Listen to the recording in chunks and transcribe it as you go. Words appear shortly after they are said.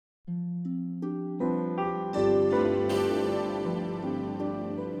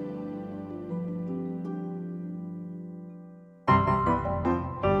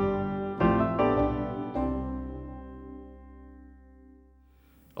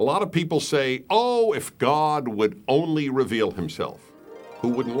A lot of people say, oh, if God would only reveal himself. Who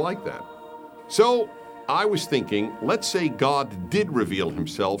wouldn't like that? So I was thinking, let's say God did reveal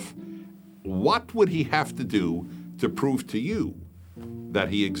himself. What would he have to do to prove to you that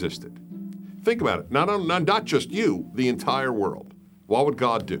he existed? Think about it. Not just you, the entire world. What would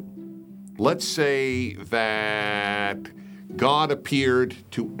God do? Let's say that God appeared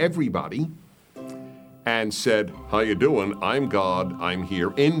to everybody and said, how you doing? I'm God, I'm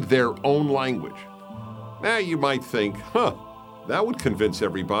here, in their own language. Now you might think, that would convince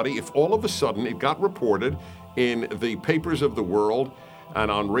everybody if all of a sudden it got reported in the papers of the world and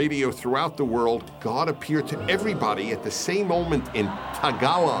on radio throughout the world, God appeared to everybody at the same moment in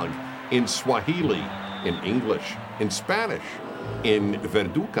Tagalog, in Swahili, in English, in Spanish, in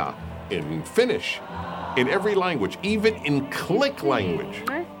Verduka, in Finnish, in every language, even in click language,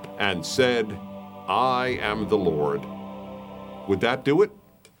 and said, I am the Lord. Would that do it?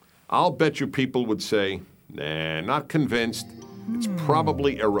 I'll bet you people would say, nah, not convinced. It's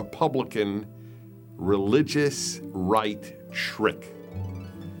probably a Republican religious right trick.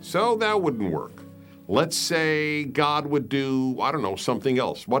 So that wouldn't work. Let's say God would do, I don't know, something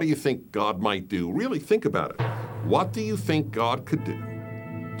else. What do you think God might do? Really think about it. What do you think God could do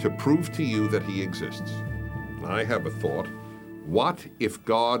to prove to you that he exists? I have a thought. What if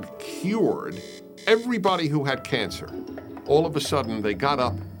God cured everybody who had cancer? All of a sudden they got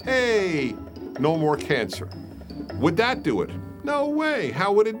up, hey, no more cancer. Would that do it? No way.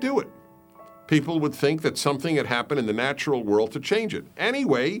 How would it do it? People would think that something had happened in the natural world to change it.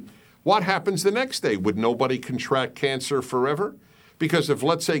 Anyway, what happens the next day? Would nobody contract cancer forever? Because if,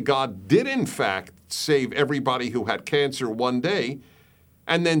 let's say, God did in fact save everybody who had cancer one day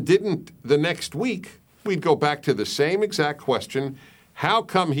and then didn't the next week, we'd go back to the same exact question. How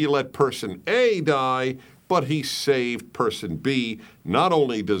come he let person A die, but he saved person B? Not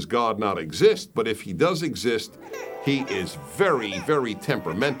only does God not exist, but if he does exist, he is very, very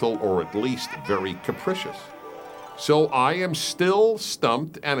temperamental, or at least very capricious. So I am still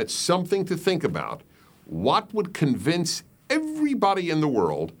stumped, and it's something to think about. What would convince everybody in the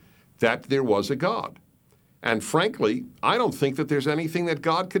world that there was a God? And frankly, I don't think that there's anything that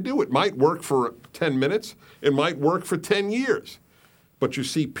God could do. It might work for 10 minutes. It might work for 10 years. But you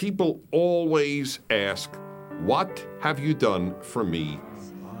see, people always ask, what have you done for me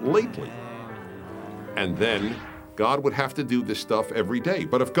lately? And then God would have to do this stuff every day.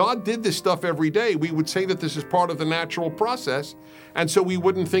 But if God did this stuff every day, we would say that this is part of the natural process, and so we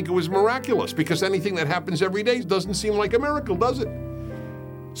wouldn't think it was miraculous, because anything that happens every day doesn't seem like a miracle, does it?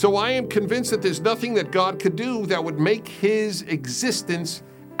 So I am convinced that there's nothing that God could do that would make his existence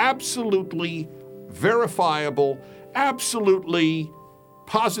absolutely verifiable, absolutely,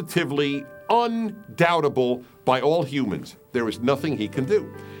 positively undoubtable by all humans. There is nothing he can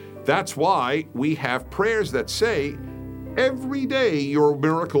do. That's why we have prayers that say, every day your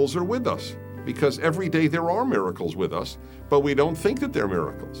miracles are with us, because every day there are miracles with us, but we don't think that they're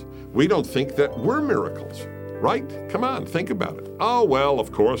miracles. We don't think that we're miracles. Right? Come on, think about it. Oh, well,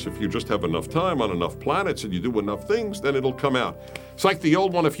 of course, if you just have enough time on enough planets and you do enough things, then it'll come out. It's like the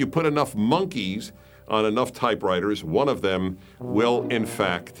old one, if you put enough monkeys on enough typewriters, one of them will, in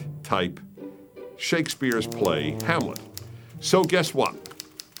fact, type Shakespeare's play, Hamlet. So guess what?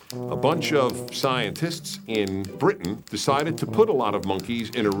 A bunch of scientists in Britain decided to put a lot of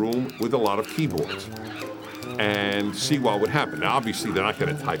monkeys in a room with a lot of keyboards and see what would happen. Now, obviously, they're not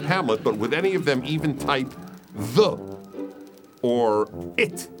going to type Hamlet, but would any of them even type the or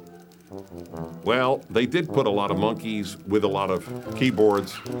it? Well, they did put a lot of monkeys with a lot of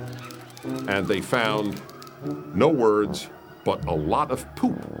keyboards, and they found no words but a lot of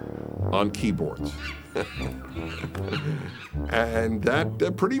poop on keyboards. And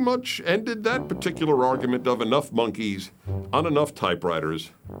that pretty much ended that particular argument of enough monkeys on enough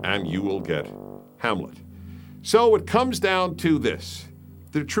typewriters, and you will get Hamlet. So it comes down to this.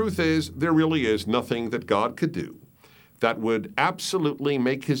 The truth is, there really is nothing that God could do that would absolutely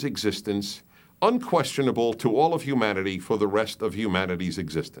make his existence unquestionable to all of humanity for the rest of humanity's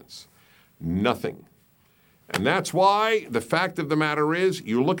existence. Nothing. And that's why the fact of the matter is,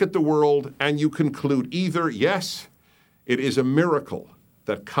 you look at the world and you conclude either, yes, it is a miracle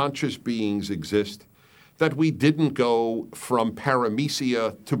that conscious beings exist, that we didn't go from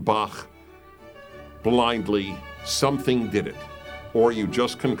paramecia to Bach blindly, something did it. Or you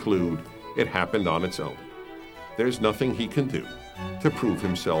just conclude it happened on its own. There's nothing he can do to prove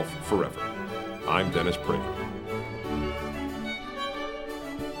himself forever. I'm Dennis Prager.